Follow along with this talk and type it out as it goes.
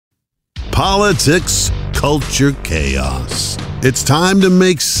politics, culture, chaos. It's time to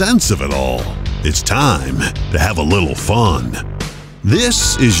make sense of it all. It's time to have a little fun.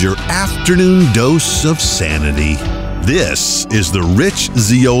 This is your afternoon dose of sanity. This is the Rich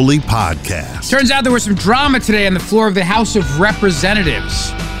Zeoli Podcast. Turns out there was some drama today on the floor of the House of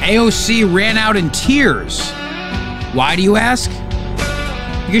Representatives. AOC ran out in tears. Why, do you ask?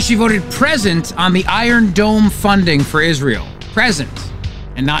 Because she voted present on the Iron Dome funding for Israel. Present,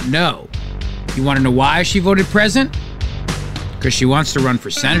 and not no. You want to know why she voted present? Because she wants to run for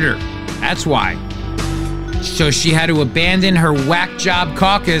senator. That's why. So she had to abandon her whack job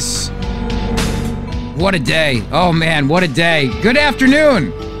caucus. What a day. Oh man, what a day. Good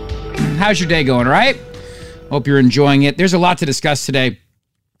afternoon. How's your day going, all right? Hope you're enjoying it. There's a lot to discuss today,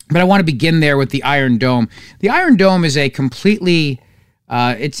 but I want to begin there with the Iron Dome. The Iron Dome is a completely,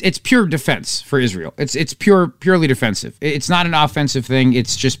 it's pure defense for Israel. It's purely defensive. It's not an offensive thing.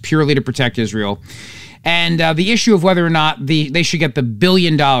 It's just purely to protect Israel. And the issue of whether or not they should get the $1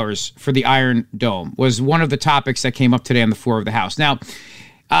 billion for the Iron Dome was one of the topics that came up today on the floor of the House. Now,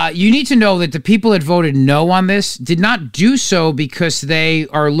 you need to know that the people that voted no on this did not do so because they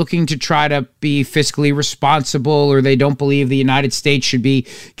are looking to try to be fiscally responsible or they don't believe the United States should be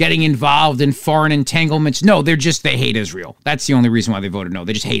getting involved in foreign entanglements. No, they hate Israel. That's the only reason why they voted no.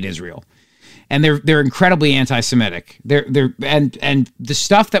 They just hate Israel. And they're incredibly anti-Semitic. And the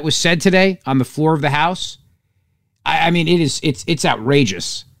stuff that was said today on the floor of the House, I mean, it's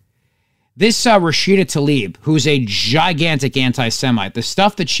outrageous. This Rashida Tlaib, who's a gigantic anti-Semite, the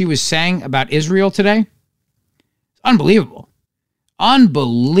stuff that she was saying about Israel today, unbelievable.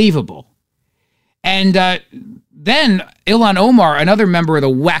 Unbelievable. And then Ilhan Omar, another member of the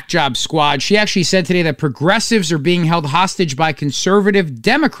whack job squad, she actually said today that progressives are being held hostage by conservative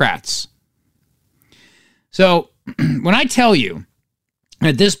Democrats. So when I tell you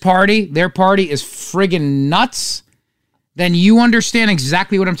that this party, their party, is friggin' nuts, then you understand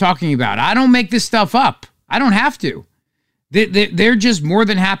exactly what I'm talking about. I don't make this stuff up. I don't have to. They're just more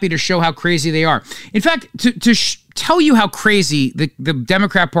than happy to show how crazy they are. In fact, to tell you how crazy the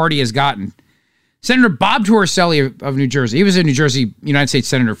Democrat Party has gotten, Senator Bob Torricelli of New Jersey, he was a New Jersey United States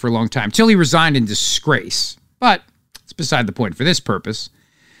Senator for a long time, till he resigned in disgrace. But it's beside the point for this purpose.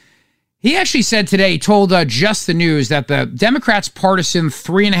 He actually said today, he told Just the News that the Democrats' partisan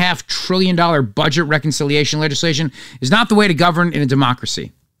 $3.5 trillion budget reconciliation legislation is not the way to govern in a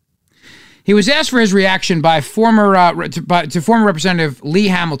democracy. He was asked for his reaction by former Representative Lee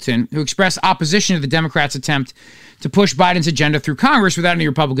Hamilton, who expressed opposition to the Democrats' attempt to push Biden's agenda through Congress without any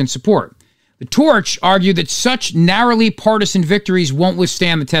Republican support. The Torch argued that such narrowly partisan victories won't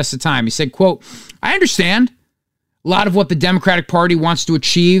withstand the test of time. He said, quote, "I understand a lot of what the Democratic Party wants to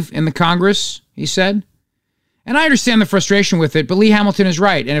achieve in the Congress," he said. "And I understand the frustration with it, but Lee Hamilton is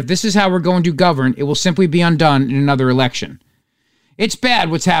right. And if this is how we're going to govern, it will simply be undone in another election." It's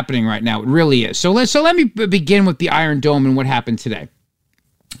bad what's happening right now. It really is. So let me begin with the Iron Dome and what happened today.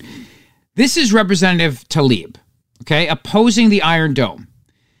 This is Representative Tlaib, okay, opposing the Iron Dome.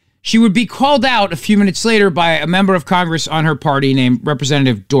 She would be called out a few minutes later by a member of Congress on her party named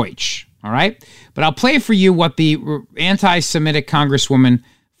Representative Deutsch. All right? But I'll play for you what the anti-Semitic Congresswoman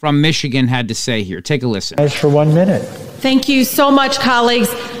from Michigan had to say here. Take a listen. For 1 minute. Thank you so much, colleagues.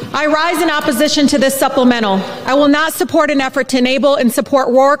 I rise in opposition to this supplemental. I will not support an effort to enable and support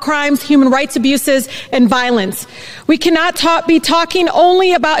war crimes, human rights abuses, and violence. We cannot be talking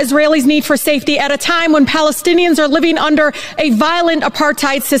only about Israelis' need for safety at a time when Palestinians are living under a violent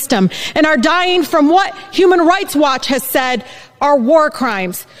apartheid system and are dying from what Human Rights Watch has said are war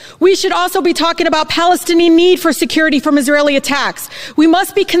crimes. We should also be talking about Palestinian need for security from Israeli attacks. We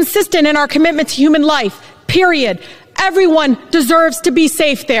must be consistent in our commitment to human life, period. Everyone deserves to be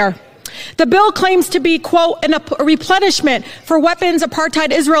safe there. The bill claims to be, quote, a replenishment for weapons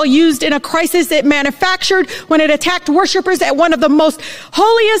apartheid Israel used in a crisis it manufactured when it attacked worshippers at one of the most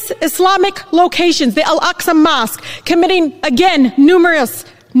holiest Islamic locations, the Al-Aqsa Mosque, committing, again, numerous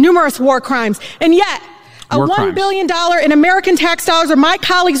war crimes. And yet, $1 billion in American tax dollars that my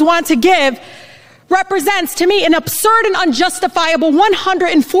colleagues want to give represents, to me, an absurd and unjustifiable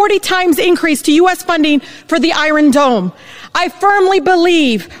 140 times increase to U.S. funding for the Iron Dome. I firmly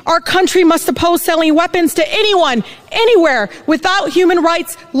believe our country must oppose selling weapons to anyone, anywhere, without human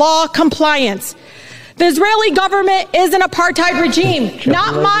rights law compliance. The Israeli government is an apartheid regime.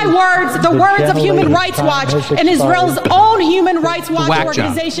 Not my words, the words of Human Rights Watch and Israel's own Human Rights Watch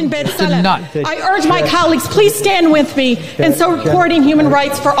organization, B'Tselem. I urge my colleagues, please stand with me in supporting human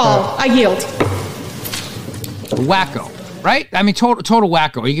rights for all. I yield. Wacko. right? I mean, total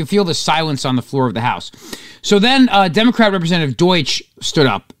wacko. You can feel the silence on the floor of the House. So then Democrat Representative Deutsch stood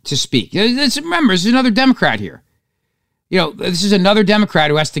up to speak. Remember, this is another Democrat here. You know, this is another Democrat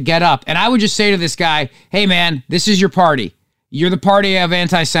who has to get up. And I would just say to this guy, hey, man, this is your party. You're the party of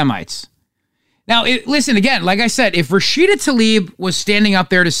anti-Semites. Now, listen, again, like I said, if Rashida Tlaib was standing up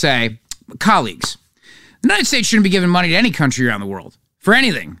there to say, colleagues, the United States shouldn't be giving money to any country around the world for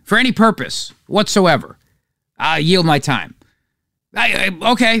anything, for any purpose whatsoever. I yield my time.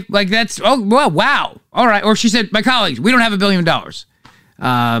 Okay, like that's, oh, well, wow. All right. Or she said, my colleagues, we don't have $1 billion.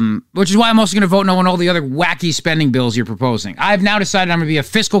 Which is why I'm also going to vote no on all the other wacky spending bills you're proposing. I've now decided I'm going to be a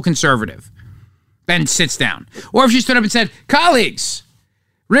fiscal conservative. Then sits down. Or if she stood up and said, colleagues,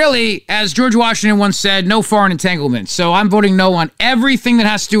 really, as George Washington once said, no foreign entanglements. So I'm voting no on everything that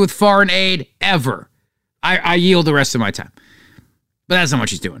has to do with foreign aid ever. I yield the rest of my time. But that's not what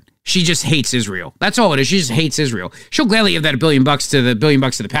she's doing. She just hates Israel. That's all it is. She just hates Israel. She'll gladly give that $1 billion to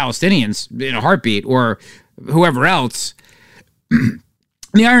the Palestinians in a heartbeat or whoever else.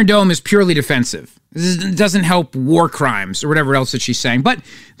 The Iron Dome is purely defensive. This doesn't help war crimes or whatever else that she's saying. But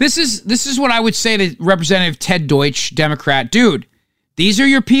this is what I would say to Representative Ted Deutsch, Democrat. Dude, these are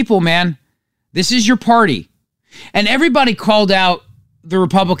your people, man. This is your party. And everybody called out the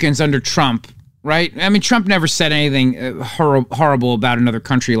Republicans under Trump, right? I mean, Trump never said anything horrible about another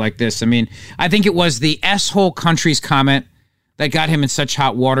country like this. I mean, I think it was the S-hole countries comment that got him in such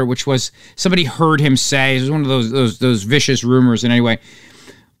hot water, which was somebody heard him say. It was one of those vicious rumors in any way.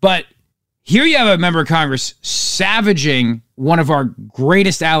 But here you have a member of Congress savaging one of our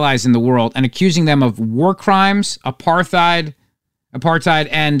greatest allies in the world and accusing them of war crimes, apartheid,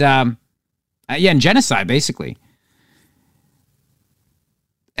 and genocide, basically.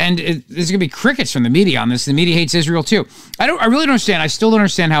 And there's going to be crickets from the media on this. The media hates Israel too. I really don't understand. I still don't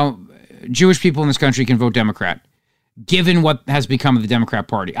understand how Jewish people in this country can vote Democrat, given what has become of the Democrat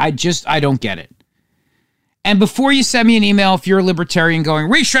Party. I don't get it. And before you send me an email, if you're a libertarian going,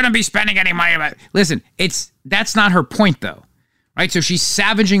 we shouldn't be spending any money. Listen, that's not her point, though, right? So she's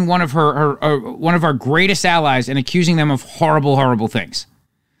savaging one of our greatest allies and accusing them of horrible, horrible things,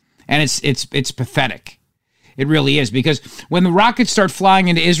 and it's pathetic. It really is, because when the rockets start flying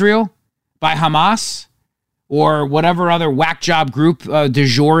into Israel by Hamas or whatever other whack job group du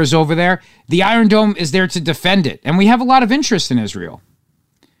jour is over there, the Iron Dome is there to defend it, and we have a lot of interest in Israel,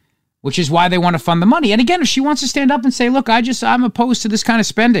 which is why they want to fund the money. And again, if she wants to stand up and say, look, I'm opposed to this kind of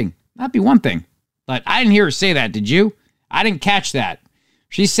spending, that'd be one thing. But I didn't hear her say that, did you? I didn't catch that.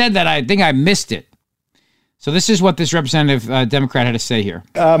 She said that. I think I missed it. So this is what this representative Democrat had to say here.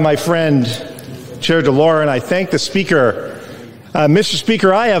 My friend, Chair DeLauren, I thank the Speaker. Mr.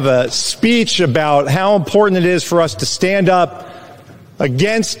 Speaker, I have a speech about how important it is for us to stand up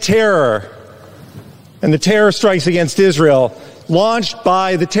against terror and the terror strikes against Israel launched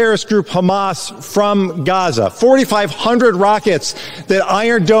by the terrorist group Hamas from Gaza. 4,500 rockets that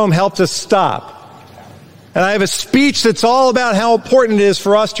Iron Dome helped us stop. And I have a speech that's all about how important it is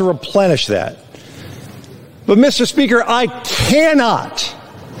for us to replenish that. But, Mr. Speaker, I cannot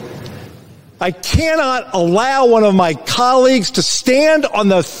allow one of my colleagues to stand on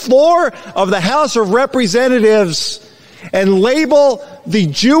the floor of the House of Representatives and label the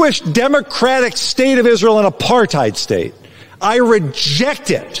Jewish Democratic State of Israel an apartheid state. I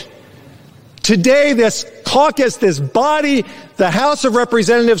reject it. Today, this caucus, this body, the House of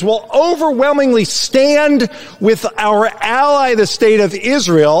Representatives will overwhelmingly stand with our ally, the State of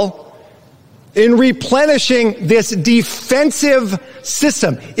Israel, in replenishing this defensive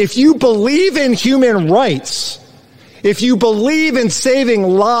system. If you believe in human rights, if you believe in saving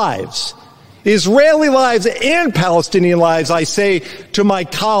lives, Israeli lives and Palestinian lives, I say to my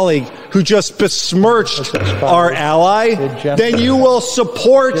colleague who just besmirched our ally, then you will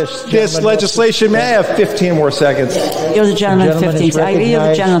support this legislation. May I have 15 more seconds? You're the gentleman 15. I give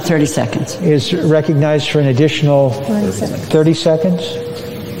the gentleman 30 seconds. Is recognized for an additional 30 seconds.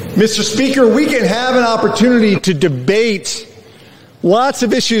 Mr. Speaker, we can have an opportunity to debate lots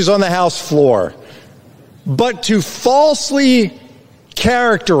of issues on the House floor, but to falsely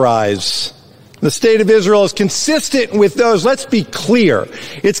characterize the State of Israel is consistent with those, let's be clear,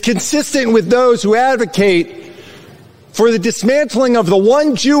 it's consistent with those who advocate for the dismantling of the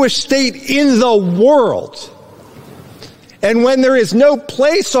one Jewish state in the world. And when there is no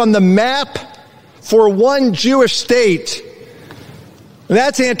place on the map for one Jewish state,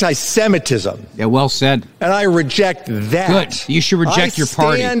 that's anti-Semitism. Yeah, well said. And I reject that. Good. You should reject your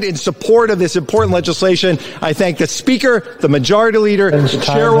party. I stand in support of this important legislation. I thank the Speaker, the Majority Leader, the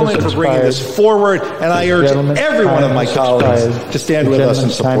Chairwoman for bringing this forward, and I urge every one of my colleagues to stand with us in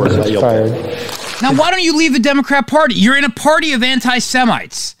support of that. Now, why don't you leave the Democrat Party? You're in a party of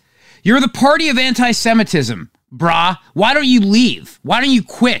anti-Semites. You're the party of anti-Semitism, brah. Why don't you leave? Why don't you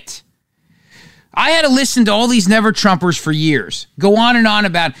quit? I had to listen to all these never-Trumpers for years go on and on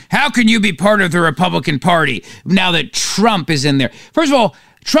about how can you be part of the Republican Party now that Trump is in there. First of all,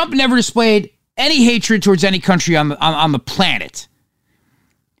 Trump never displayed any hatred towards any country on the planet.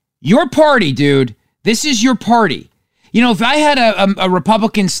 Your party, dude, this is your party. You know, if I had a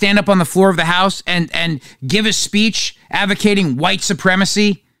Republican stand up on the floor of the House and give a speech advocating white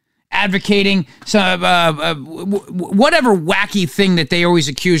supremacy, advocating some whatever wacky thing that they always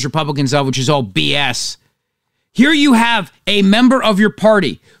accuse Republicans of, which is all BS. Here you have a member of your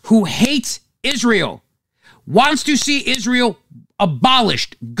party who hates Israel, wants to see Israel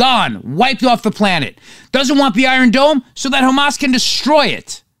abolished, gone, wiped off the planet, doesn't want the Iron Dome so that Hamas can destroy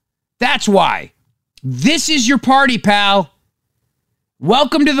it. That's why. This is your party, pal.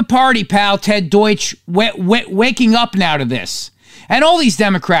 Welcome to the party, pal. Ted Deutsch waking up now to this. And all these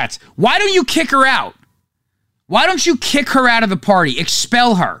Democrats, why don't you kick her out? Why don't you kick her out of the party?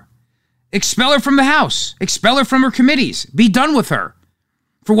 Expel her. Expel her from the House. Expel her from her committees. Be done with her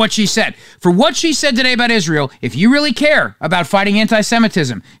for what she said. For what she said today about Israel, if you really care about fighting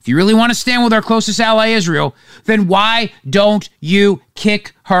anti-Semitism, if you really want to stand with our closest ally, Israel, then why don't you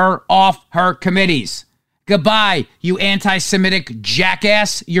kick her off her committees? Goodbye, you anti-Semitic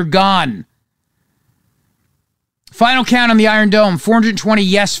jackass. You're gone. Final count on the Iron Dome, 420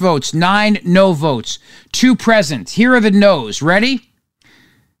 yes votes, 9 no votes, 2 present. Here are the no's. Ready?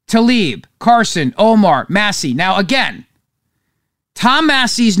 Tlaib, Carson, Omar, Massey. Now, again, Tom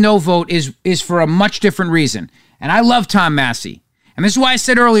Massey's no vote is for a much different reason. And I love Tom Massey. And this is why I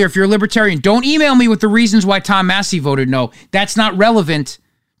said earlier, if you're a libertarian, don't email me with the reasons why Tom Massey voted no. That's not relevant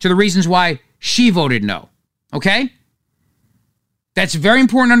to the reasons why she voted no. Okay? That's very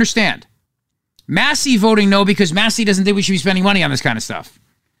important to understand. Massey voting no because Massey doesn't think we should be spending money on this kind of stuff.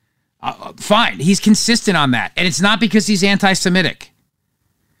 Fine. He's consistent on that. And it's not because he's anti-Semitic.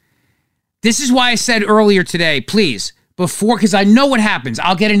 This is why I said earlier today, please, because I know what happens.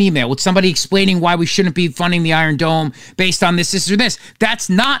 I'll get an email with somebody explaining why we shouldn't be funding the Iron Dome based on this, or this. That's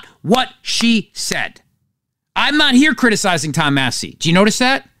not what she said. I'm not here criticizing Tom Massey. Do you notice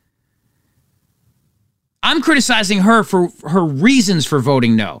that? I'm criticizing her for her reasons for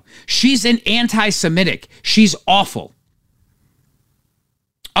voting no. She's an anti-Semitic. She's awful.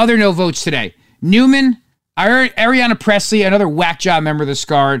 Other no votes today. Newman, Ariana Presley, another whack job member of the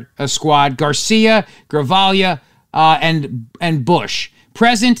squad, Garcia, Gravalia, and Bush.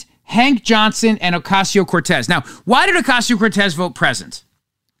 Present, Hank Johnson and Ocasio-Cortez. Now, why did Ocasio-Cortez vote present?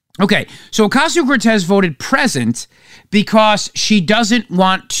 Okay, so Ocasio-Cortez voted present because she doesn't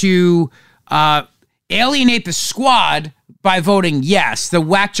want to alienate the squad by voting yes, the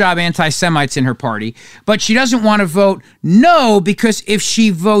whack job anti-Semites in her party, but she doesn't want to vote no because if she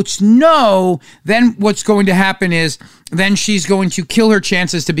votes no, then what's going to happen is then she's going to kill her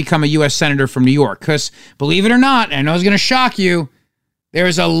chances to become a U.S. Senator from New York. Because believe it or not, I know it's going to shock you,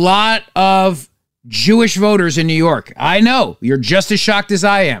 there's a lot of Jewish voters in New York. I know, you're just as shocked as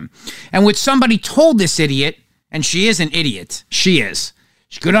I am. And what somebody told this idiot, and she is an idiot, she is.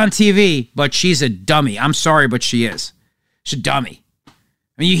 She's good on TV, but she's a dummy. I'm sorry, but she is. She's a dummy. I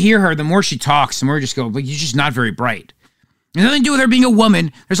mean, you hear her, the more she talks, the more you just go, but you're just not very bright. It has nothing to do with her being a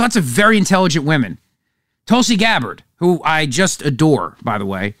woman. There's lots of very intelligent women. Tulsi Gabbard, who I just adore, by the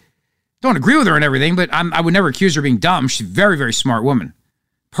way. Don't agree with her and everything, but I would never accuse her of being dumb. She's a very, very smart woman.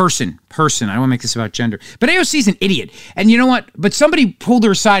 Person. I don't want to make this about gender. But AOC's an idiot. And you know what? But somebody pulled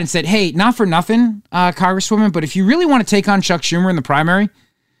her aside and said, hey, not for nothing, Congresswoman, but if you really want to take on Chuck Schumer in the primary,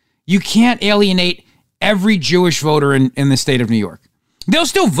 you can't alienate every Jewish voter in the state of New York. They'll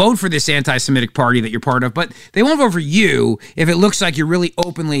still vote for this anti-Semitic party that you're part of, but they won't vote for you if it looks like you're really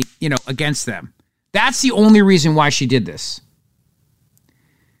openly, against them. That's the only reason why she did this.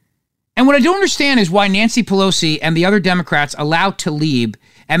 And what I don't understand is why Nancy Pelosi and the other Democrats allow Tlaib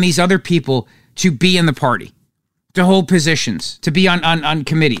and these other people to be in the party, to hold positions, to be on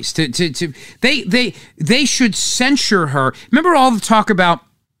committees. They should censure her. Remember all the talk about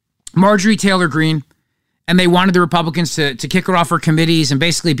Marjorie Taylor Greene, and they wanted the Republicans to kick her off her committees and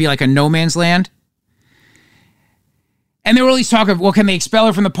basically be like a no man's land? And they were always talking, well, can they expel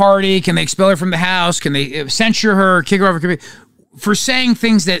her from the party? Can they expel her from the House? Can they censure her, kick her off her committee? For saying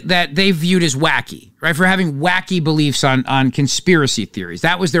things that they viewed as wacky, right? For having wacky beliefs on conspiracy theories.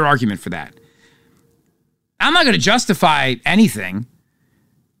 That was their argument for that. I'm not going to justify anything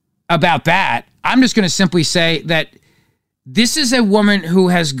about that. I'm just going to simply say that This is a woman who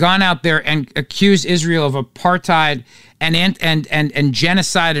has gone out there and accused Israel of apartheid and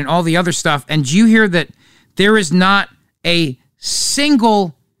genocide and all the other stuff. And do you hear that there is not a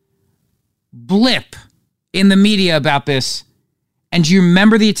single blip in the media about this? And do you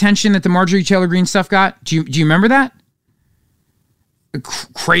remember the attention that the Marjorie Taylor Greene stuff got? Do you remember that?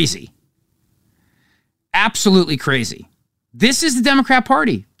 Crazy. Absolutely crazy. This is the Democrat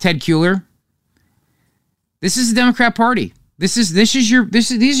Party, Ted Kuehler. This is the Democrat Party. These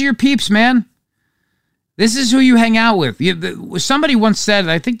are your peeps, man. This is who you hang out with. Somebody once said,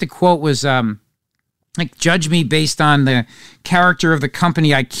 I think the quote was, like, judge me based on the character of the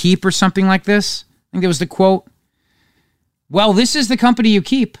company I keep or something like this. I think that was the quote. Well, this is the company you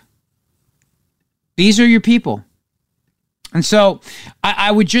keep. These are your people. And so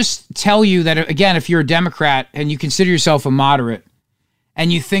I would just tell you that, again, if you're a Democrat and you consider yourself a moderate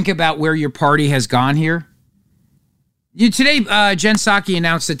and you think about where your party has gone here, today, Jen Psaki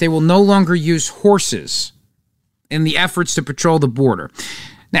announced that they will no longer use horses in the efforts to patrol the border.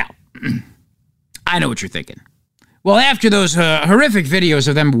 Now, I know what you're thinking. Well, after those horrific videos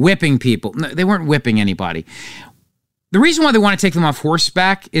of them whipping people, no, they weren't whipping anybody. The reason why they want to take them off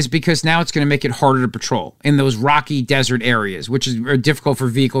horseback is because now it's going to make it harder to patrol in those rocky desert areas, which is difficult for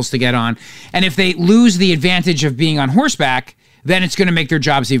vehicles to get on. And if they lose the advantage of being on horseback, then it's going to make their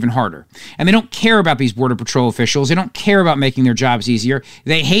jobs even harder. And they don't care about these Border Patrol officials. They don't care about making their jobs easier.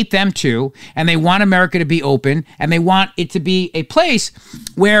 They hate them too. And they want America to be open. And they want it to be a place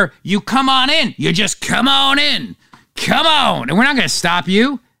where you come on in. You just come on in. Come on. And we're not going to stop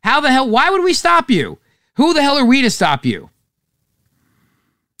you. How the hell? Why would we stop you? Who the hell are we to stop you?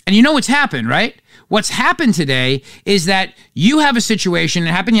 And you know what's happened, right? What's happened today is that you have a situation,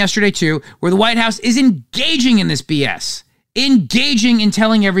 it happened yesterday too, where the White House is engaging in this BS. Engaging in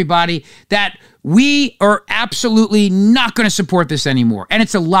telling everybody that we are absolutely not going to support this anymore. And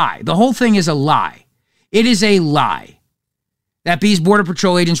it's a lie. The whole thing is a lie. It is a lie that these Border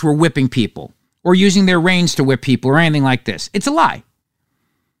Patrol agents were whipping people or using their reins to whip people or anything like this. It's a lie.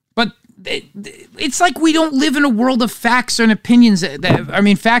 But it's like we don't live in a world of facts and opinions,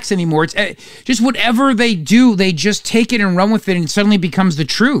 facts anymore. It's just whatever they do, they just take it and run with it and it suddenly becomes the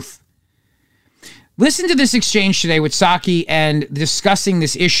truth. Listen to this exchange today with Psaki and discussing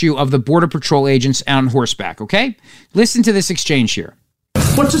this issue of the Border Patrol agents on horseback, okay? Listen to this exchange here.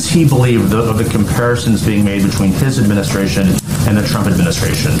 What does he believe of the comparisons being made between his administration and the Trump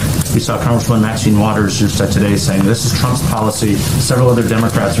administration? We saw Congresswoman Maxine Waters just today saying this is Trump's policy. Several other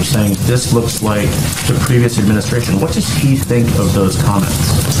Democrats are saying this looks like the previous administration. What does he think of those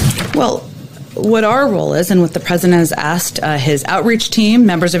comments? Well, what our role is and what the president has asked his outreach team,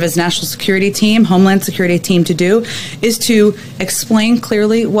 members of his national security team, Homeland Security team to do is to explain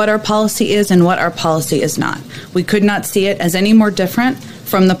clearly what our policy is and what our policy is not. We could not see it as any more different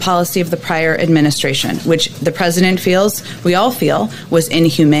from the policy of the prior administration, which the president feels, we all feel, was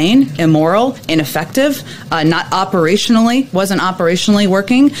inhumane, immoral, ineffective, wasn't operationally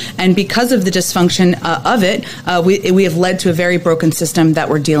working. And because of the dysfunction of it, we have led to a very broken system that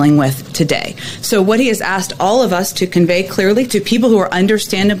we're dealing with today. So what he has asked all of us to convey clearly to people who are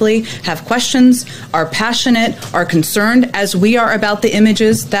understandably have questions, are passionate, are concerned, as we are about the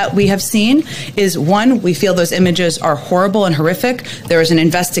images that we have seen, is one, we feel those images are horrible and horrific. There is an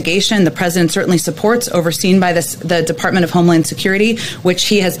investigation the president certainly supports, overseen by the Department of Homeland Security, which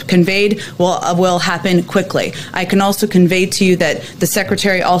he has conveyed will happen quickly. I can also convey to you that the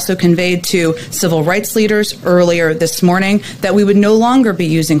secretary also conveyed to civil rights leaders earlier this morning that we would no longer be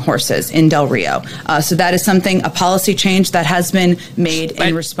using horses in Del Rio. So that is a policy change that has been made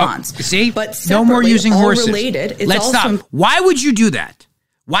in response. But no more using horses. Let's stop. Why would you do that?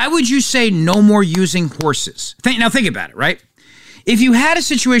 Why would you say no more using horses? Now think about it, right? If you had a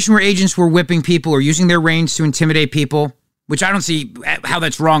situation where agents were whipping people or using their reins to intimidate people, which I don't see how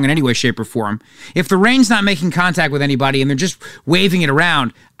that's wrong in any way, shape, or form. If the rein's not making contact with anybody and they're just waving it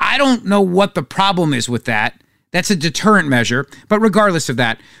around, I don't know what the problem is with that. That's a deterrent measure, but regardless of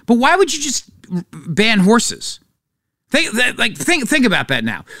that. But why would you just ban horses? Think about that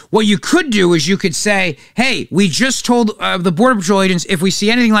now. What you could do is you could say, hey, we just told the Border Patrol agents, if we see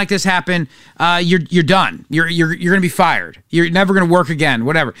anything like this happen, you're done. You're going to be fired. You're never going to work again,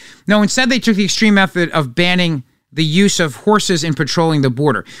 whatever. No, instead they took the extreme method of banning the use of horses in patrolling the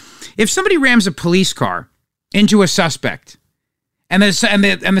border. If somebody rams a police car into a suspect and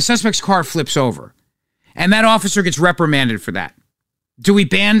the suspect's car flips over and that officer gets reprimanded for that, do we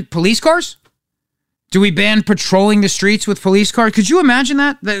ban police cars? Do we ban patrolling the streets with police cars? Could you imagine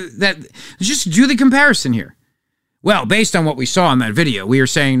that? Just do the comparison here. Well, based on what we saw in that video, we are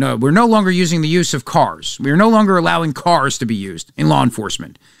saying, no, we're no longer using the use of cars. We are no longer allowing cars to be used in law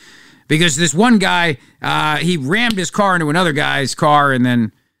enforcement. Because this one guy, he rammed his car into another guy's car, and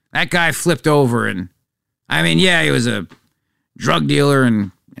then that guy flipped over. And, I mean, yeah, he was a drug dealer,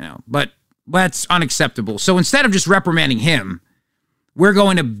 and, but that's unacceptable. So instead of just reprimanding him, we're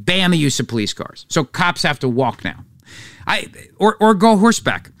going to ban the use of police cars. So cops have to walk now. Or go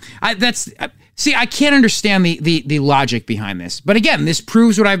horseback. See, I can't understand the logic behind this. But again, this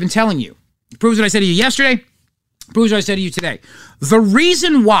proves what I've been telling you. It proves what I said to you yesterday. Proves what I said to you today. The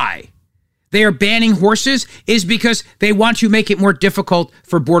reason why they are banning horses is because they want to make it more difficult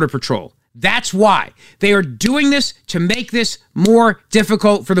for Border Patrol. That's why. They are doing this to make this more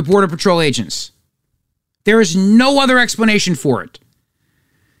difficult for the Border Patrol agents. There is no other explanation for it.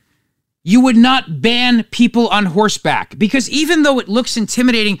 You would not ban people on horseback because even though it looks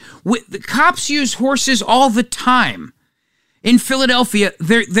intimidating, the cops use horses all the time. In Philadelphia,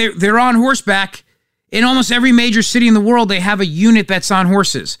 they're on horseback. In almost every major city in the world, they have a unit that's on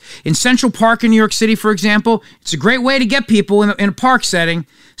horses. In Central Park in New York City, for example, it's a great way to get people in a park setting.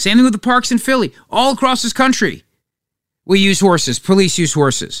 Same thing with the parks in Philly. All across this country, we use horses. Police use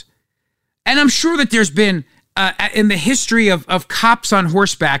horses. And I'm sure that there's been, in the history of cops on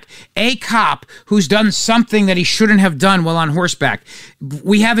horseback, a cop who's done something that he shouldn't have done while on horseback.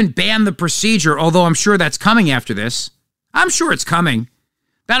 We haven't banned the procedure, although I'm sure that's coming after this. I'm sure it's coming.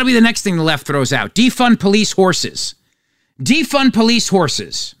 That'll be the next thing the left throws out. Defund police horses. Defund police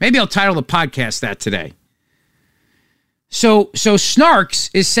horses. Maybe I'll title the podcast that today. So Snarks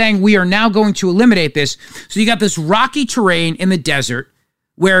is saying we are now going to eliminate this. So you got this rocky terrain in the desert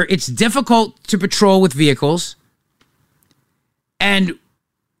where it's difficult to patrol with vehicles, and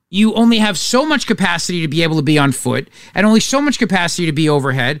you only have so much capacity to be able to be on foot and only so much capacity to be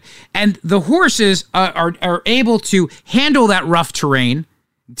overhead, and the horses are able to handle that rough terrain,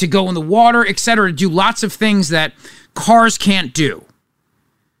 to go in the water, etc., to do lots of things that cars can't do.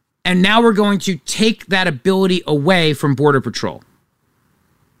 And now we're going to take that ability away from Border Patrol.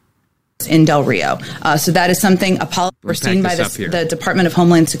 In Del Rio. So that is something, a policy foreseen by the Department of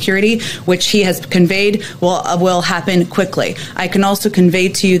Homeland Security, which he has conveyed will happen quickly. I can also convey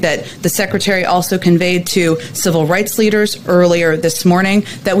to you that the Secretary also conveyed to civil rights leaders earlier this morning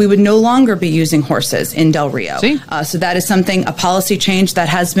that we would no longer be using horses in Del Rio. So that is something, a policy change that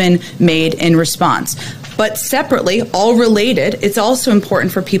has been made in response. But separately, all related, it's also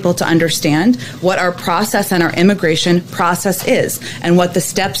important for people to understand what our process and our immigration process is and what the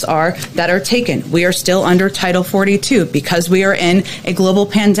steps are that are taken. We are still under Title 42 because we are in a global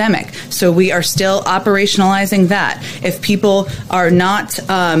pandemic. So we are still operationalizing that. If people are not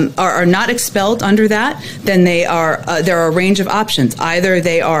expelled under that, then they are there are a range of options. Either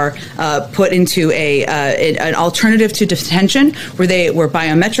they are put into an alternative to detention where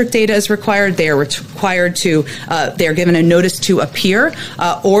biometric data is required. They are required to they are given a notice to appear,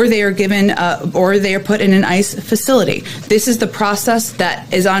 or they are put in an ICE facility. This is the process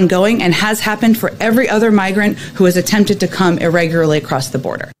that is ongoing and has happened for every other migrant who has attempted to come irregularly across the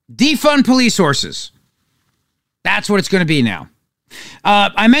border. Defund police horses. That's what it's going to be now.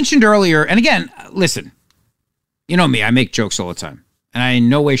 I mentioned earlier, and again, listen, you know me, I make jokes all the time, and I in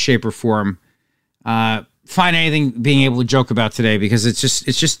no way, shape, or form find anything being able to joke about today, because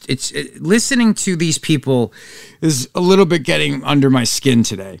it's listening to these people is a little bit getting under my skin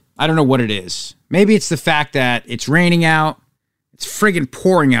today. I don't know what it is. Maybe it's the fact that it's raining out. It's friggin'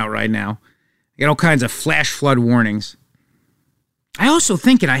 pouring out right now. I get all kinds of flash flood warnings. I also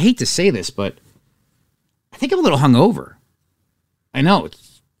think, and I hate to say this, but I think I'm a little hungover. I know,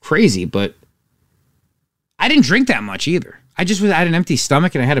 it's crazy, but I didn't drink that much either. I had an empty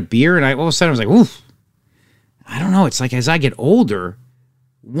stomach and I had a beer, and all of a sudden I was like, oof. I don't know. It's like as I get older,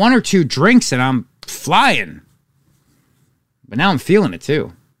 one or two drinks and I'm flying. But now I'm feeling it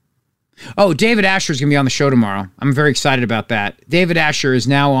too. Oh, David Asher is going to be on the show tomorrow. I'm very excited about that. David Asher is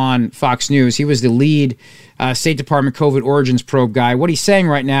now on Fox News. He was the lead State Department COVID origins probe guy. What he's saying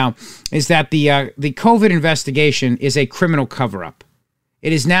right now is that the COVID investigation is a criminal cover-up.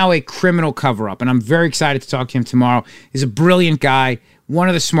 It is now a criminal cover-up, and I'm very excited to talk to him tomorrow. He's a brilliant guy, one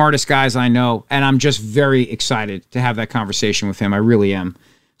of the smartest guys I know, and I'm just very excited to have that conversation with him. I really am.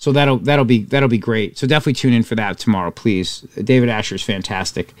 So that'll be great. So definitely tune in for that tomorrow, please. David Asher is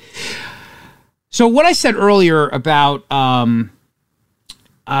fantastic. So what I said earlier about Tom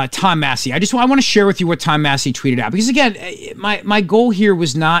Massey, I want to share with you what Tom Massey tweeted out, because again, my goal here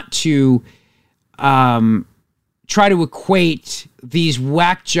was not to try to equate these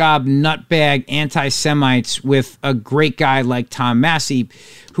whack job nutbag anti-Semites with a great guy like Tom Massey,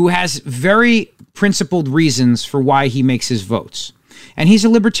 who has very principled reasons for why he makes his votes. And he's a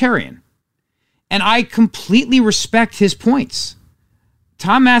libertarian. And I completely respect his points.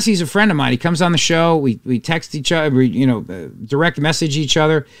 Tom Massey's a friend of mine. He comes on the show. We text each other, direct message each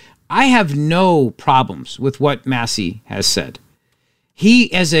other. I have no problems with what Massey has said. He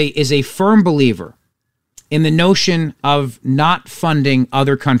is a firm believer in the notion of not funding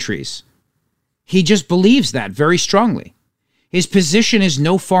other countries. He just believes that very strongly. His position is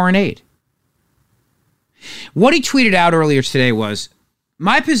no foreign aid. What he tweeted out earlier today was,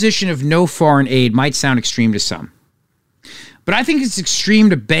 my position of no foreign aid might sound extreme to some, but I think it's extreme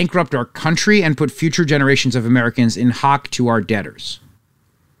to bankrupt our country and put future generations of Americans in hock to our debtors.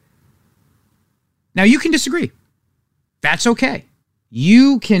 Now, you can disagree. That's okay.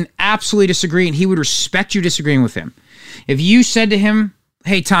 You can absolutely disagree, and he would respect you disagreeing with him. If you said to him,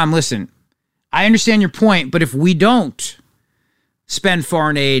 hey, Tom, listen, I understand your point, but if we don't spend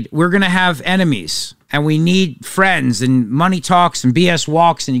foreign aid, we're going to have enemies, and we need friends, and money talks, and BS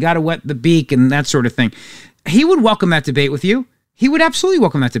walks, and you got to wet the beak, and that sort of thing. He would welcome that debate with you. He would absolutely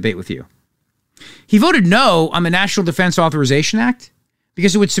welcome that debate with you. He voted no on the National Defense Authorization Act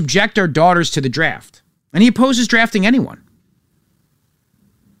because it would subject our daughters to the draft, and he opposes drafting anyone.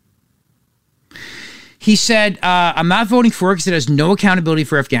 He said, I'm not voting for it because it has no accountability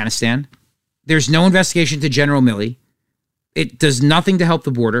for Afghanistan. There's no investigation to General Milley. It does nothing to help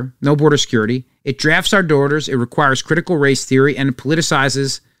the border, no border security. It drafts our daughters. It requires critical race theory, and it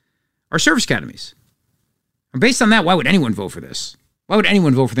politicizes our service academies. And based on that, why would anyone vote for this? Why would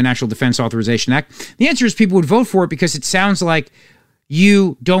anyone vote for the National Defense Authorization Act? The answer is people would vote for it because it sounds like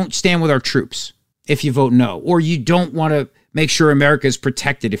you don't stand with our troops if you vote no, or you don't want to make sure America is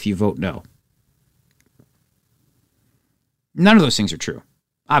protected if you vote no. None of those things are true,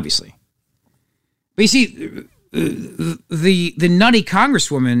 obviously. But you see, the nutty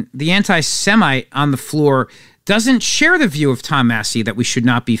congresswoman, the anti-Semite on the floor, doesn't share the view of Tom Massey that we should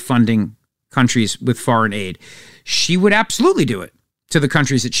not be funding countries with foreign aid. She would absolutely do it to the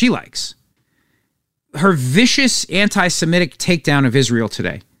countries that she likes. Her vicious anti-Semitic takedown of Israel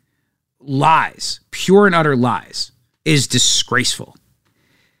today, lies, pure and utter lies, is disgraceful.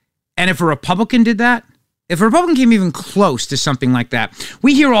 And if a Republican did that, if a Republican came even close to something like that,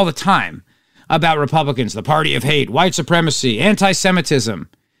 we hear all the time about Republicans, the party of hate, white supremacy, anti-Semitism.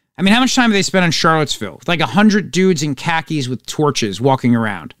 I mean, how much time do they spend in Charlottesville? With like 100 dudes in khakis with torches walking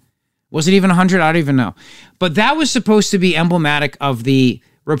around. Was it even 100? I don't even know. But that was supposed to be emblematic of the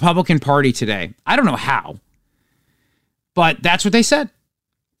Republican Party today. I don't know how, but that's what they said.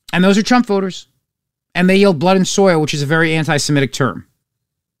 And those are Trump voters. And they yelled blood and soil, which is a very anti-Semitic term.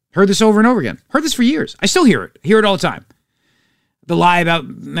 Heard this over and over again. Heard this for years. I still hear it. Hear it all the time. The lie about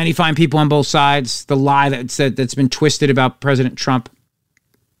many fine people on both sides. The lie that's been twisted about President Trump.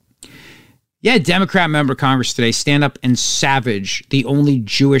 Yeah, Democrat member of Congress today stand up and savage the only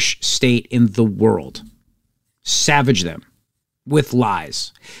Jewish state in the world. Savage them with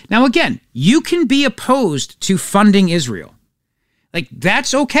lies. Now, again, you can be opposed to funding Israel. Like,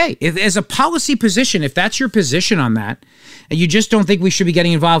 that's okay. As a policy position, if that's your position on that, and you just don't think we should be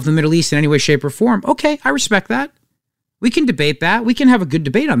getting involved in the Middle East in any way, shape, or form, okay, I respect that. We can debate that. We can have a good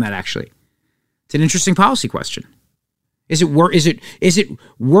debate on that, actually. It's an interesting policy question. Is it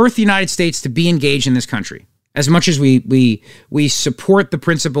worth the United States to be engaged in this country? As much as we support the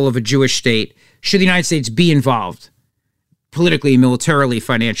principle of a Jewish state, should the United States be involved politically, militarily,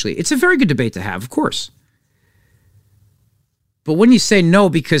 financially? It's a very good debate to have, of course. But when you say no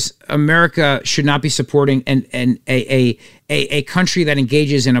because America should not be supporting a country that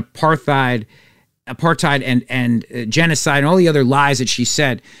engages in apartheid and genocide and all the other lies that she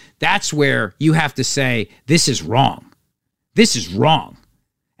said, that's where you have to say, this is wrong. This is wrong.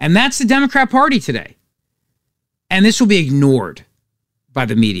 And that's the Democrat Party today. And this will be ignored by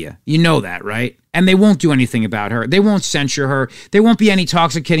the media. You know that, right? And they won't do anything about her. They won't censure her. There won't be any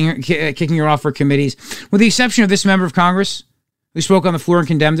talks of kicking her off her committees. With the exception of this member of Congress who spoke on the floor and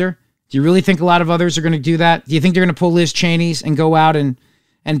condemned her, do you really think a lot of others are going to do that? Do you think they're going to pull Liz Cheney's and go out and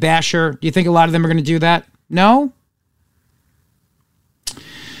bash her? Do you think a lot of them are going to do that? No?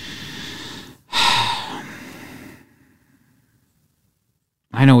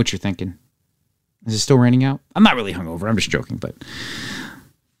 I know what you're thinking. Is it still raining out? I'm not really hungover. I'm just joking, but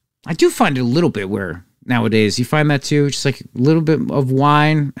I do find it a little bit where nowadays, you find that too? Just like a little bit of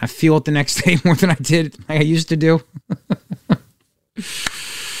wine. I feel it the next day more than I did, like I used to do.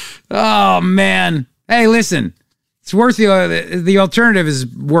 Oh, man. Hey, listen. It's worse. The alternative is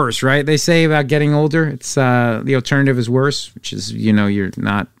worse, right? They say about getting older, it's the alternative is worse, which is, you're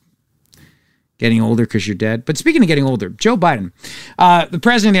not getting older because you're dead. But speaking of getting older, Joe Biden, the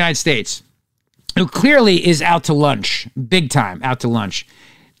president of the United States, who clearly is out to lunch, big time, out to lunch.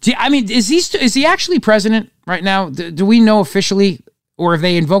 Is he actually president right now? Do we know officially, or if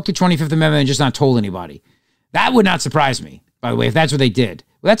they invoked the 25th Amendment and just not told anybody? That would not surprise me, by the way, if that's what they did.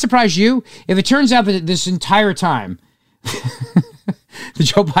 Would that surprise you? If it turns out that this entire time that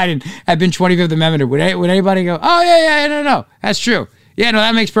Joe Biden had been 25th Amendment, would anybody go, oh, yeah, no, that's true. Yeah, no,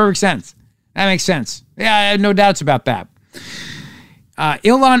 that makes perfect sense. That makes sense. Yeah, I have no doubts about that.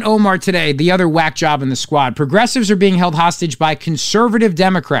 Ilhan Omar today, the other whack job in the squad. Progressives are being held hostage by conservative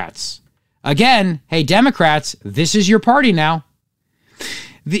Democrats. Again, hey, Democrats, this is your party now.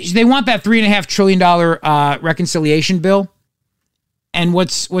 They want that $3.5 trillion reconciliation bill. And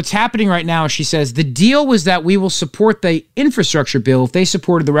what's happening right now, she says, the deal was that we will support the infrastructure bill if they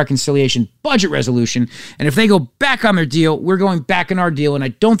supported the reconciliation budget resolution. And if they go back on their deal, we're going back on our deal. And I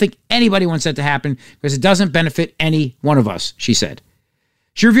don't think anybody wants that to happen because it doesn't benefit any one of us, she said.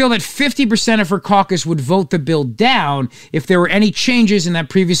 She revealed that 50% of her caucus would vote the bill down if there were any changes in that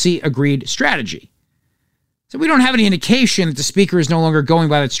previously agreed strategy. So we don't have any indication that the speaker is no longer going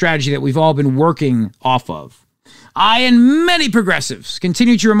by that strategy that we've all been working off of. I and many progressives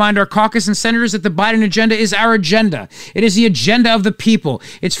continue to remind our caucus and senators that the Biden agenda is our agenda. It is the agenda of the people.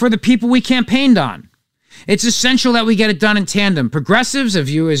 It's for the people we campaigned on. It's essential that we get it done in tandem. Progressives,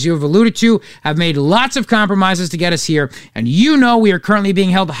 as you have alluded to, have made lots of compromises to get us here. And you know we are currently being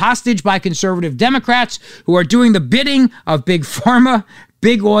held hostage by conservative Democrats who are doing the bidding of Big Pharma,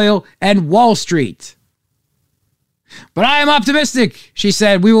 Big Oil, and Wall Street. But I am optimistic, she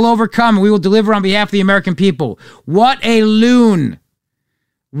said. We will overcome and we will deliver on behalf of the American people. What a loon.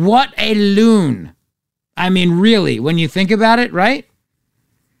 What a loon. I mean, really, when you think about it, right?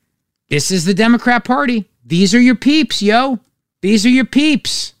 This is the Democrat Party. These are your peeps, yo. These are your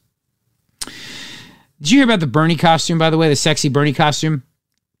peeps. Did you hear about the Bernie costume, by the way? The sexy Bernie costume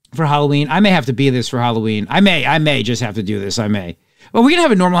for Halloween? I may have to be this for Halloween. I may just have to do this. I may. Well, we're going to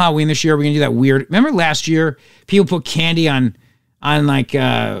have a normal Halloween this year. We're going to do that weird. Remember last year, people put candy on like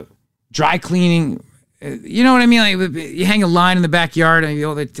dry cleaning. You know what I mean? Like you hang a line in the backyard, and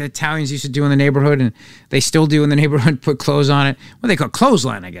the Italians used to do in the neighborhood, and they still do in the neighborhood, put clothes on it. What they call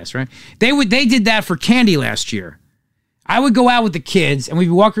clothesline, I guess, right? They did that for candy last year. I would go out with the kids, and we'd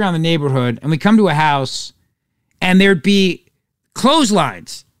walk around the neighborhood, and we'd come to a house, and there'd be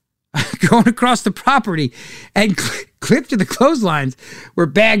clotheslines going across the property, and clipped to the clotheslines were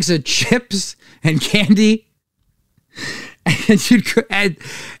bags of chips and candy. And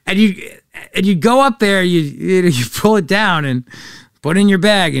you'd go up there, you pull it down and put it in your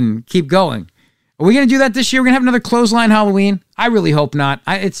bag and keep going. Are we going to do that this year? We're going to have another clothesline Halloween? I really hope not.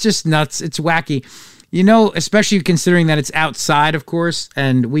 It's just nuts. It's wacky. You know, especially considering that it's outside, of course,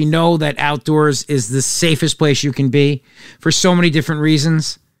 and we know that outdoors is the safest place you can be for so many different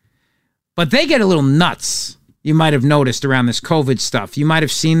reasons. But they get a little nuts. You might have noticed around this COVID stuff. You might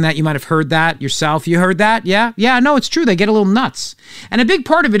have seen that. You might have heard that yourself. You heard that? Yeah? Yeah, no, it's true. They get a little nuts. And a big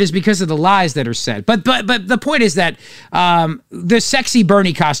part of it is because of the lies that are said. But the point is that the sexy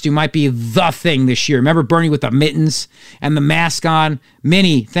Bernie costume might be the thing this year. Remember Bernie with the mittens and the mask on?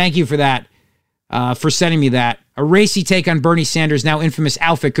 Minnie, thank you for that, for sending me that. A racy take on Bernie Sanders' now infamous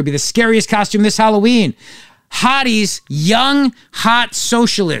outfit could be the scariest costume this Halloween. Hotties, young, hot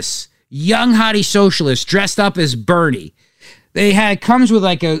socialists. Young hottie socialist dressed up as Bernie. It comes with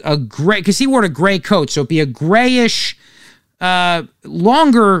like a gray, because he wore a gray coat, so it'd be a grayish,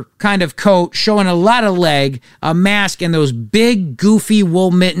 longer kind of coat showing a lot of leg, a mask, and those big goofy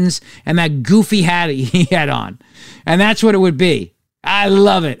wool mittens and that goofy hat he had on. And that's what it would be. I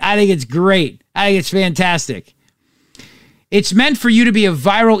love it. I think it's great. I think it's fantastic. It's meant for you to be a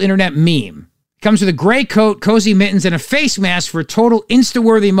viral internet meme. Comes with a gray coat, cozy mittens, and a face mask for a total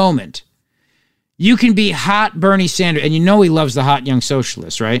Insta-worthy moment. You can be hot Bernie Sanders. And you know he loves the hot young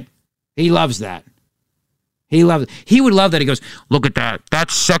socialists, right? He loves that. He would love that. He goes, look at that.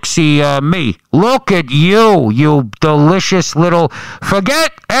 That's sexy me. Look at you, you delicious little...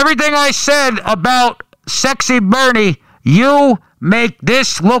 Forget everything I said about sexy Bernie. You make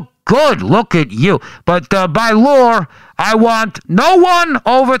this look good. Look at you. But by law, I want no one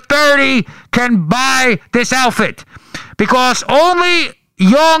over 30 can buy this outfit because only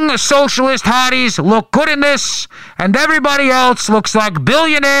young socialist hotties look good in this, and everybody else looks like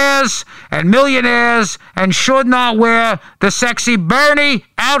billionaires and millionaires and should not wear the sexy Bernie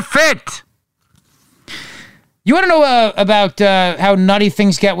outfit. You want to know about how nutty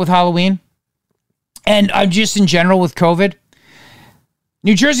things get with Halloween? And just in general with COVID?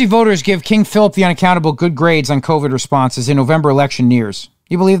 New Jersey voters give King Philip the Unaccountable good grades on COVID responses in November election nears.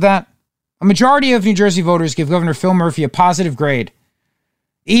 You believe that? A majority of New Jersey voters give Governor Phil Murphy a positive grade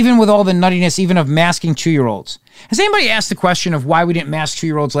even with all the nuttiness, even of masking 2-year-olds. Has anybody asked the question of why we didn't mask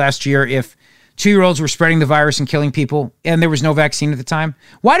 2-year-olds last year if 2-year-olds were spreading the virus and killing people and there was no vaccine at the time?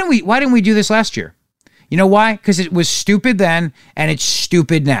 Why didn't we do this last year? You know why? Because it was stupid then and it's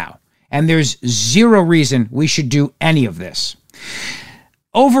stupid now. And there's zero reason we should do any of this.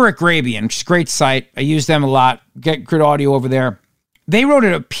 Over at Grabian, which is a great site, I use them a lot, get good audio over there. They wrote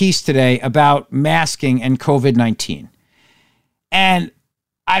a piece today about masking and COVID-19. And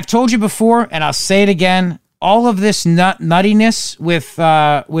I've told you before, and I'll say it again, all of this nuttiness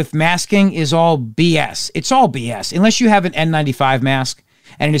with masking is all BS. It's all BS. Unless you have an N95 mask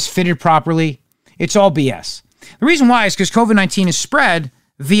and it is fitted properly, it's all BS. The reason why is because COVID-19 is spread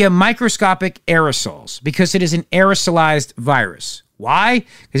via microscopic aerosols, because it is an aerosolized virus. Why?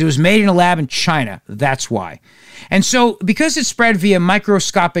 Because it was made in a lab in China. That's why. And so because it's spread via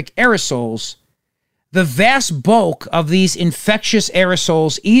microscopic aerosols, the vast bulk of these infectious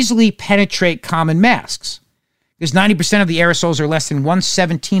aerosols easily penetrate common masks. Because 90% of the aerosols are less than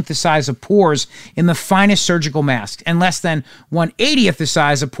 1/17th the size of pores in the finest surgical masks and less than 1/80th the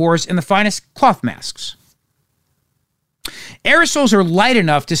size of pores in the finest cloth masks. Aerosols are light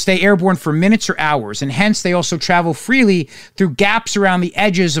enough to stay airborne for minutes or hours, and hence they also travel freely through gaps around the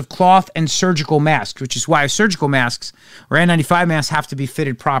edges of cloth and surgical masks, which is why surgical masks or N95 masks have to be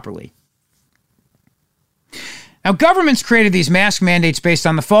fitted properly. Now, governments created these mask mandates based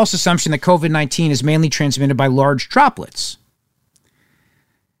on the false assumption that COVID-19 is mainly transmitted by large droplets.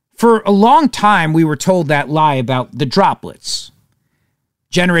 For a long time, we were told that lie about the droplets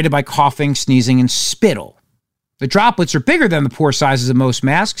generated by coughing, sneezing, and spittle. The droplets are bigger than the pore sizes of most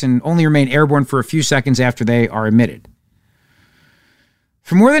masks and only remain airborne for a few seconds after they are emitted.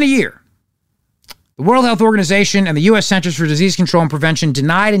 For more than a year, the World Health Organization and the U.S. Centers for Disease Control and Prevention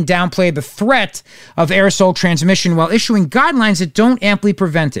denied and downplayed the threat of aerosol transmission while issuing guidelines that don't amply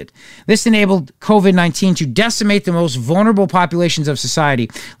prevent it. This enabled COVID-19 to decimate the most vulnerable populations of society,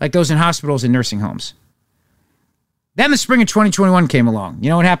 like those in hospitals and nursing homes. Then the spring of 2021 came along. You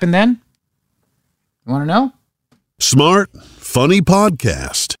know what happened then? You want to know? Smart, funny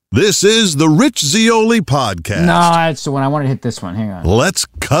podcast. This is the Rich Zeoli podcast. No, that's the one. I wanted to hit this one. Hang on. Let's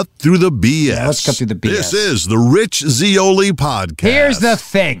cut through the BS. Yeah, let's cut through the BS. This is the Rich Zeoli podcast. Here's the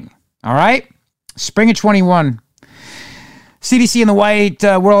thing, all right? Spring of 21, CDC and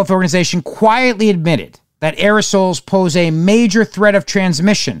the World Health Organization quietly admitted that aerosols pose a major threat of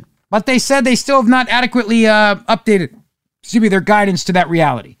transmission, but they said they still have not adequately updated their guidance to that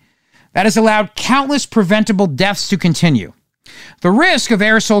reality. That has allowed countless preventable deaths to continue. The risk of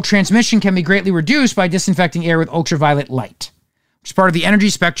aerosol transmission can be greatly reduced by disinfecting air with ultraviolet light, which is part of the energy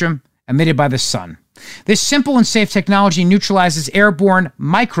spectrum emitted by the sun. This simple and safe technology neutralizes airborne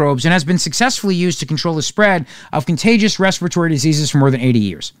microbes and has been successfully used to control the spread of contagious respiratory diseases for more than 80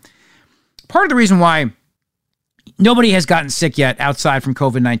 years. Part of the reason why nobody has gotten sick yet outside from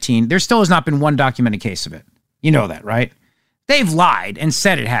COVID-19, there still has not been one documented case of it. You know that, right? They've lied and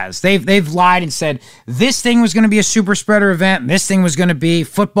said it has. They've lied and said this thing was going to be a super spreader event, and this thing was going to be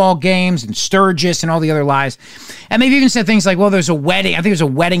football games and Sturgis and all the other lies. And they've even said things like, well, there's a wedding. I think it was a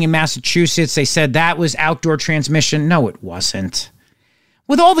wedding in Massachusetts. They said that was outdoor transmission. No, it wasn't.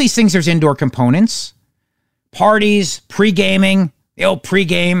 With all these things, there's indoor components. Parties, pre-gaming,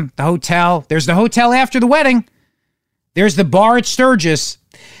 pre-game, the hotel. There's the hotel after the wedding. There's the bar at Sturgis.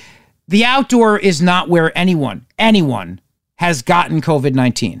 The outdoor is not where anyone has gotten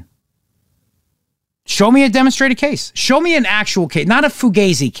COVID-19. Show me a demonstrated case. Show me an actual case, not a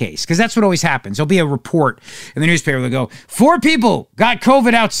Fugazi case, because that's what always happens. There'll be a report in the newspaper that go, 4 people got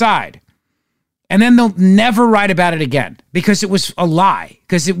COVID outside. And then they'll never write about it again because it was a lie,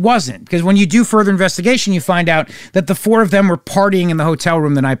 because it wasn't. Because when you do further investigation, you find out that the 4 of them were partying in the hotel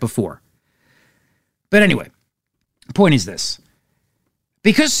room the night before. But anyway, the point is this.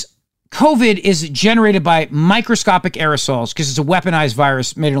 Because COVID is generated by microscopic aerosols because it's a weaponized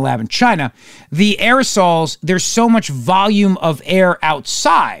virus made in a lab in China. The aerosols, there's so much volume of air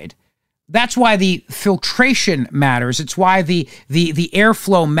outside. That's why the filtration matters. It's why the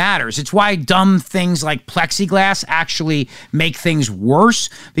airflow matters. It's why dumb things like plexiglass actually make things worse,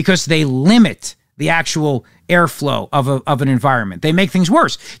 because they limit the actual airflow of an environment. They make things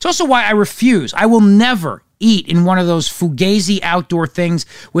worse. It's also why I will never eat in one of those Fugazi outdoor things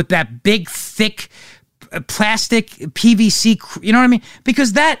with that big, thick plastic PVC, you know what I mean?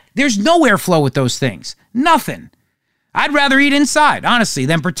 Because there's no airflow with those things. Nothing. I'd rather eat inside, honestly,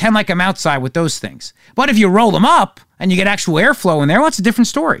 than pretend like I'm outside with those things. But if you roll them up and you get actual airflow in there, well, it's a different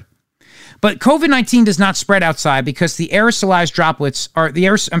story. But COVID-19 does not spread outside because the aerosolized droplets are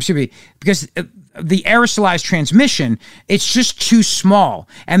because the aerosolized transmission, it's just too small.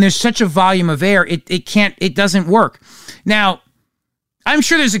 And there's such a volume of air, it doesn't work. Now, I'm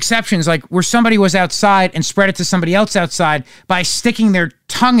sure there's exceptions, like where somebody was outside and spread it to somebody else outside by sticking their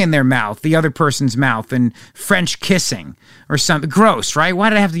tongue in their mouth, the other person's mouth, and French kissing or something. Gross, right?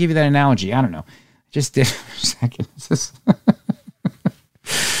 Why did I have to give you that analogy? I don't know. Just did for a second.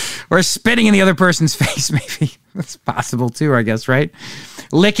 Or spitting in the other person's face, maybe. That's possible too, I guess, right?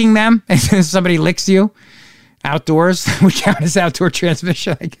 Licking them, and somebody licks you outdoors, would count as outdoor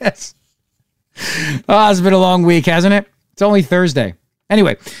transmission, I guess. Oh, it's been a long week, hasn't it? It's only Thursday.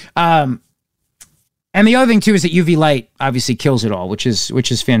 Anyway, and the other thing too is that UV light obviously kills it all, which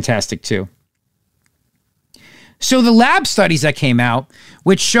is fantastic too. So the lab studies that came out,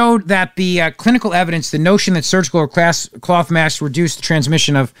 which showed that the clinical evidence, the notion that surgical or cloth masks reduce the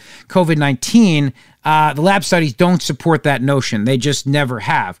transmission of COVID-19, the lab studies don't support that notion. They just never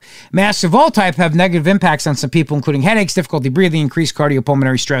have. Masks of all type have negative impacts on some people, including headaches, difficulty breathing, increased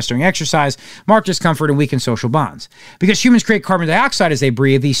cardiopulmonary stress during exercise, marked discomfort, and weakened social bonds. Because humans create carbon dioxide as they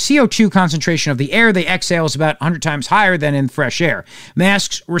breathe, the CO2 concentration of the air they exhale is about 100 times higher than in fresh air.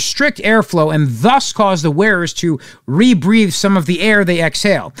 Masks restrict airflow and thus cause the wearers to rebreathe some of the air they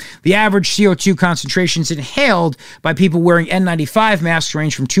exhale. The average CO2 concentrations inhaled by people wearing N95 masks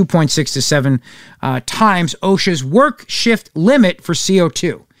range from 2.6 to 7 times OSHA's work shift limit for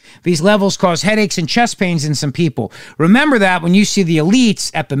CO2. These levels cause headaches and chest pains in some people. Remember that when you see the elites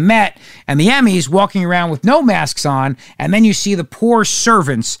at the Met and the Emmys walking around with no masks on, and then you see the poor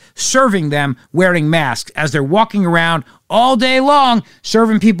servants serving them wearing masks as they're walking around all day long,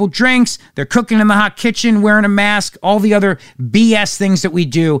 serving people drinks, they're cooking in the hot kitchen, wearing a mask, all the other BS things that we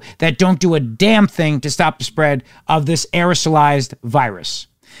do that don't do a damn thing to stop the spread of this aerosolized virus.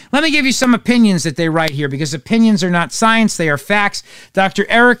 Let me give you some opinions that they write here, because opinions are not science, they are facts. Dr.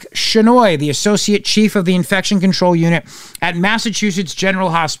 Eric Shenoy, the Associate Chief of the Infection Control Unit at Massachusetts General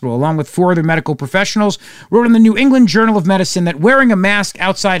Hospital, along with 4 other medical professionals, wrote in the New England Journal of Medicine that wearing a mask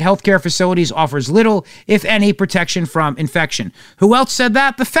outside healthcare facilities offers little, if any, protection from infection. Who else said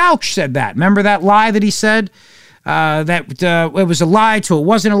that? The Fauci said that. Remember that lie that he said? It was a lie till it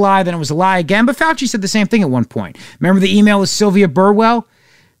wasn't a lie, then it was a lie again. But Fauci said the same thing at one point. Remember the email with Sylvia Burwell?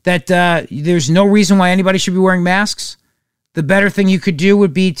 That there's no reason why anybody should be wearing masks. The better thing you could do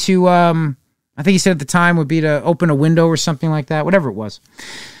would be to, I think he said at the time, would be to open a window or something like that, whatever it was.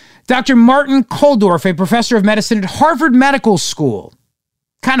 Dr. Martin Koldorf, a professor of medicine at Harvard Medical School,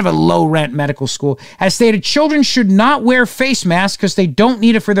 kind of a low-rent medical school, has stated children should not wear face masks because they don't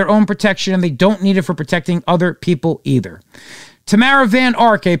need it for their own protection and they don't need it for protecting other people either. Tamara Van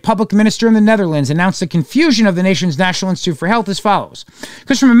Ark, a public minister in the Netherlands, announced the confusion of the nation's National Institute for Health as follows.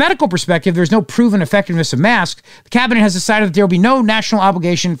 Because from a medical perspective, there's no proven effectiveness of masks, the cabinet has decided that there will be no national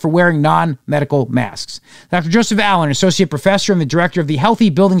obligation for wearing non-medical masks. Dr. Joseph Allen, associate professor and the director of the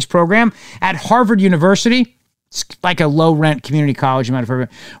Healthy Buildings Program at Harvard University, it's like a low-rent community college, you might have heard of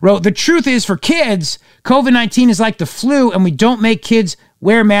it, wrote, "The truth is, for kids, COVID-19 is like the flu, and we don't make kids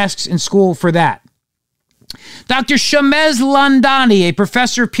wear masks in school for that." Dr. Shamez Landani, a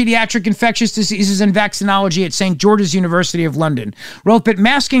professor of pediatric infectious diseases and vaccinology at St. George's University of London, wrote that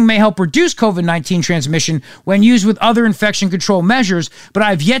masking may help reduce COVID-19 transmission when used with other infection control measures, but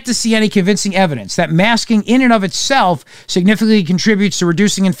I've yet to see any convincing evidence that masking in and of itself significantly contributes to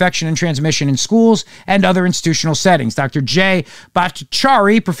reducing infection and transmission in schools and other institutional settings. Dr. Jay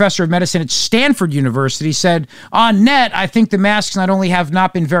Bhattacharya, professor of medicine at Stanford University, said, "On net, I think the masks not only have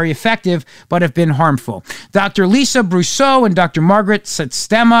not been very effective, but have been harmful." Dr. Lisa Brousseau and Dr. Margaret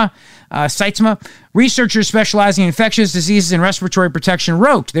Seitzma, researchers specializing in infectious diseases and respiratory protection,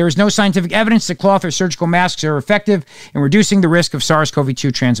 wrote, "There is no scientific evidence that cloth or surgical masks are effective in reducing the risk of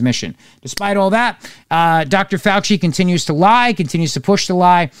SARS-CoV-2 transmission." Despite all that, Dr. Fauci continues to lie, continues to push the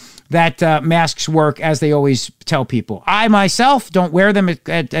lie that masks work, as they always tell people. I myself don't wear them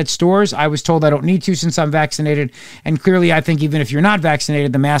at stores. I was told I don't need to since I'm vaccinated. And clearly, I think even if you're not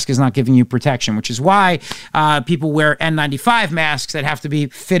vaccinated, the mask is not giving you protection, which is why people wear N95 masks that have to be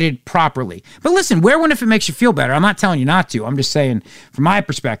fitted properly. But listen, wear one if it makes you feel better. I'm not telling you not to. I'm just saying, from my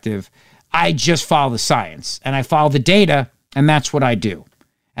perspective, I just follow the science and I follow the data, and that's what I do.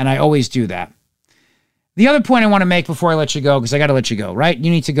 And I always do that. The other point I want to make before I let you go, because I got to let you go, right?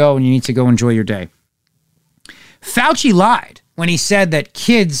 You need to go, and you need to go enjoy your day. Fauci lied when he said that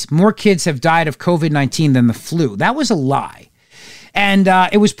more kids have died of COVID-19 than the flu. That was a lie. And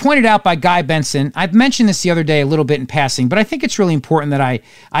it was pointed out by Guy Benson. I've mentioned this the other day a little bit in passing, but I think it's really important that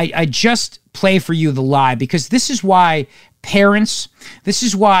I just play for you the lie, because this is why parents, this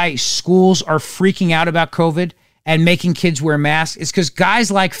is why schools are freaking out about COVID and making kids wear masks is because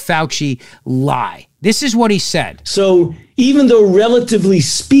guys like Fauci lie. This is what he said. So even though relatively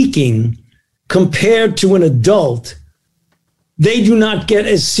speaking, compared to an adult, they do not get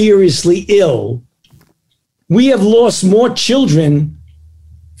as seriously ill, we have lost more children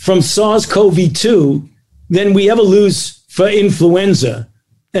from SARS-CoV-2 than we ever lose for influenza.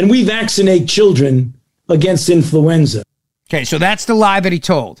 And we vaccinate children against influenza. Okay, so that's the lie that he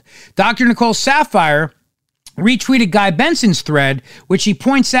told. Dr. Nicole Saphier retweeted Guy Benson's thread, which he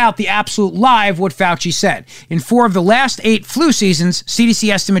points out the absolute lie of what Fauci said. In 4 of the last 8 flu seasons, CDC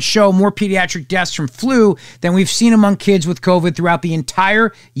estimates show more pediatric deaths from flu than we've seen among kids with COVID throughout the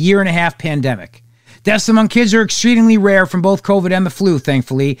entire year-and-a-half pandemic. Deaths among kids are exceedingly rare from both COVID and the flu,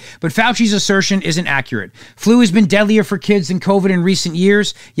 thankfully, but Fauci's assertion isn't accurate. Flu has been deadlier for kids than COVID in recent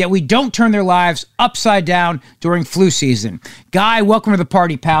years, yet we don't turn their lives upside down during flu season. Guy, welcome to the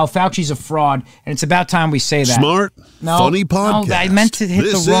party, pal. Fauci's a fraud, and it's about time we say that. Smart, funny podcast. No, I meant to hit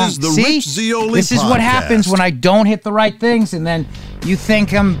this the wrong. Is the See? Rich Zeoli This is podcast. what happens when I don't hit the right things, and then you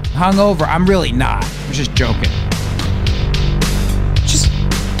think I'm hungover. I'm really not. I'm just joking.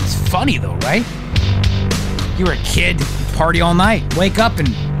 It's funny, though, right? You were a kid, you party all night, wake up and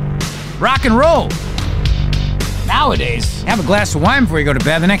rock and roll. Nowadays, have a glass of wine before you go to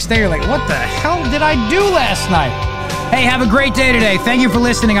bed. The next day, you're like, what the hell did I do last night? Hey, have a great day today. Thank you for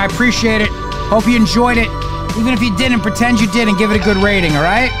listening. I appreciate it. Hope you enjoyed it. Even if you didn't, pretend you did and give it a good rating, all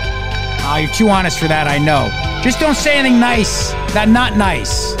right? Oh, you're too honest for that, I know. Just don't say anything nice. Not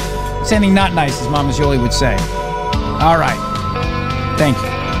nice. Say anything not nice, as Mama Zioli would say. All right. Thank you.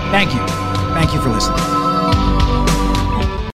 Thank you. Thank you for listening.